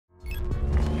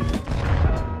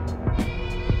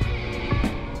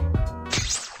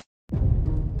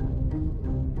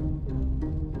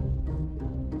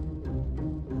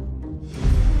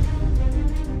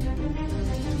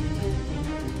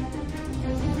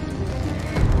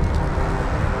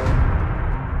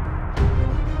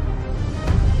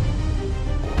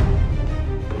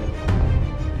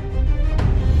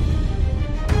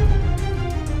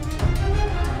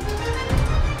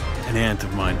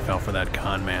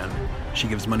man. She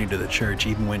gives money to the church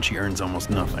even when she earns almost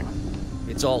nothing.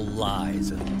 It's all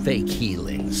lies and fake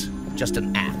healings. Just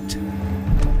an act.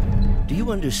 Do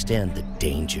you understand the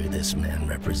danger this man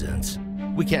represents?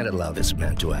 We can't allow this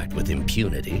man to act with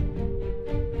impunity.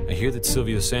 I hear that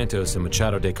Silvio Santos and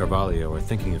Machado de Carvalho are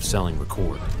thinking of selling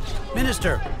Record.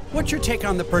 Minister, what's your take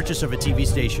on the purchase of a TV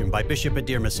station by Bishop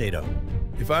Edir Macedo?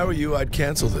 If I were you, I'd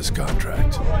cancel this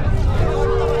contract.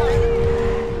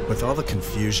 With all the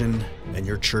confusion and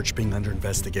your church being under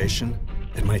investigation,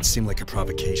 it might seem like a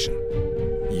provocation.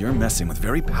 You're messing with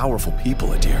very powerful people,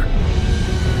 Edir.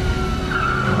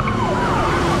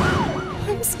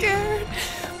 I'm scared.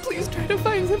 Please try to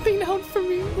find something out for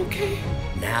me, okay?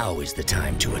 Now is the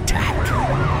time to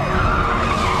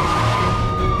attack.